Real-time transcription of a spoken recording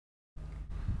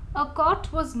A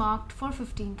cot was marked for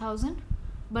 15,000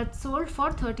 but sold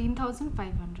for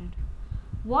 13,500.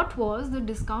 What was the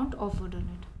discount offered on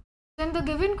it? So in the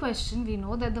given question, we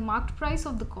know that the marked price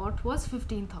of the cot was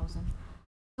 15,000.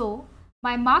 So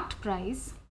my marked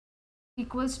price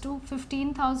equals to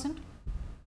 15,000.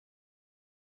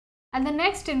 And the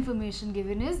next information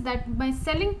given is that my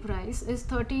selling price is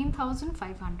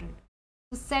 13,500.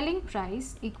 The selling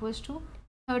price equals to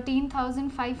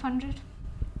 13,500.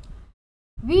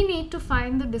 We need to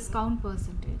find the discount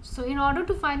percentage. So in order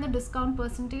to find the discount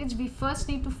percentage, we first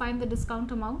need to find the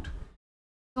discount amount.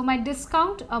 So my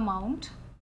discount amount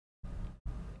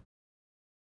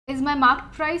is my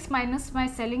marked price minus my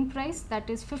selling price,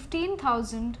 that is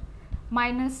 15,000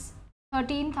 minus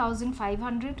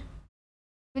 13,500,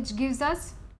 which gives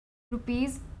us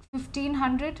rupees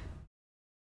 1,500.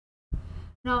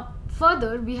 Now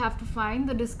further we have to find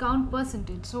the discount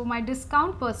percentage. So my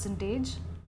discount percentage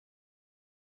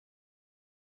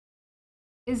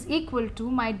is equal to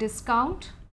my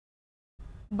discount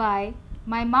by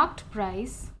my marked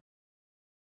price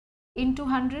into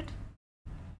 100.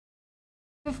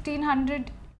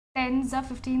 1,500 tens are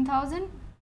 15,000,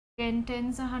 10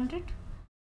 tens are 100.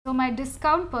 So my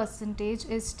discount percentage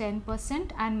is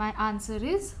 10% and my answer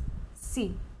is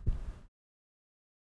C.